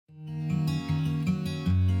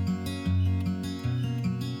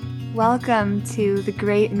Welcome to The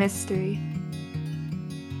Great Mystery.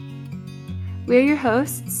 We're your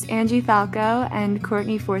hosts, Angie Falco and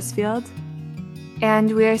Courtney Forcefield,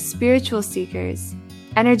 and we are spiritual seekers,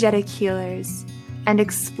 energetic healers, and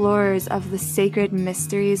explorers of the sacred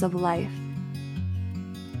mysteries of life.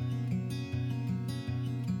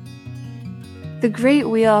 The great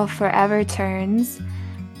wheel forever turns,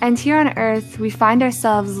 and here on Earth we find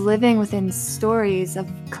ourselves living within stories of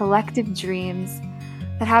collective dreams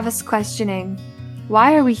that have us questioning,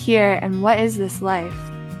 why are we here and what is this life?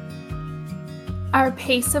 Our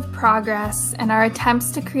pace of progress and our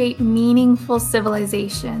attempts to create meaningful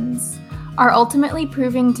civilizations are ultimately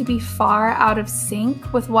proving to be far out of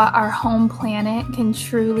sync with what our home planet can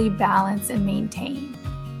truly balance and maintain.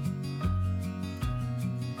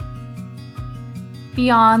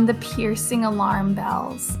 Beyond the piercing alarm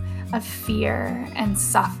bells of fear and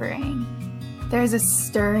suffering, there's a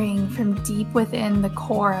stirring from deep within the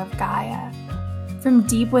core of Gaia, from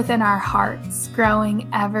deep within our hearts, growing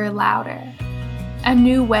ever louder. A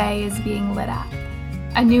new way is being lit up.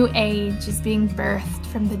 A new age is being birthed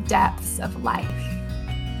from the depths of life.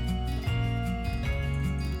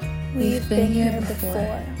 We've been here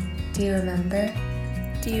before. Do you remember?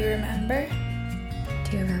 Do you remember?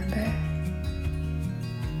 Do you remember?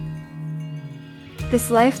 This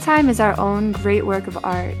lifetime is our own great work of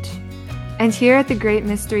art. And here at the Great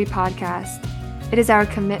Mystery Podcast, it is our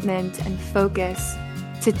commitment and focus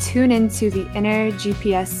to tune into the inner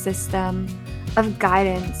GPS system of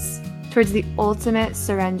guidance towards the ultimate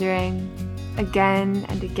surrendering again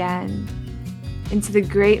and again into the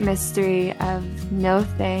great mystery of no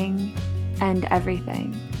thing and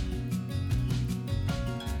everything.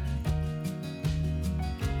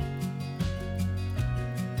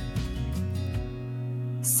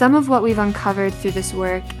 Some of what we've uncovered through this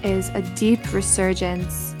work is a deep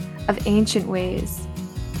resurgence of ancient ways,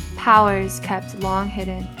 powers kept long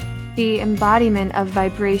hidden, the embodiment of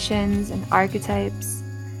vibrations and archetypes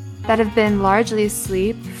that have been largely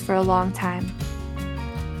asleep for a long time.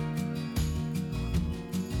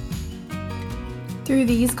 Through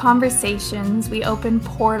these conversations, we open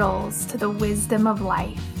portals to the wisdom of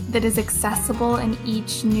life that is accessible in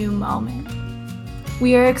each new moment.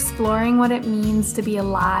 We are exploring what it means to be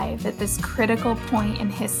alive at this critical point in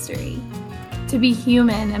history, to be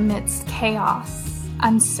human amidst chaos,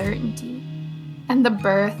 uncertainty, and the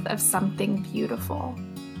birth of something beautiful.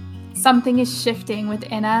 Something is shifting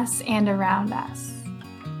within us and around us.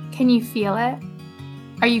 Can you feel it?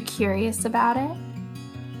 Are you curious about it?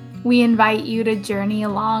 We invite you to journey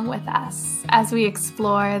along with us as we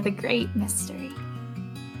explore the great mystery.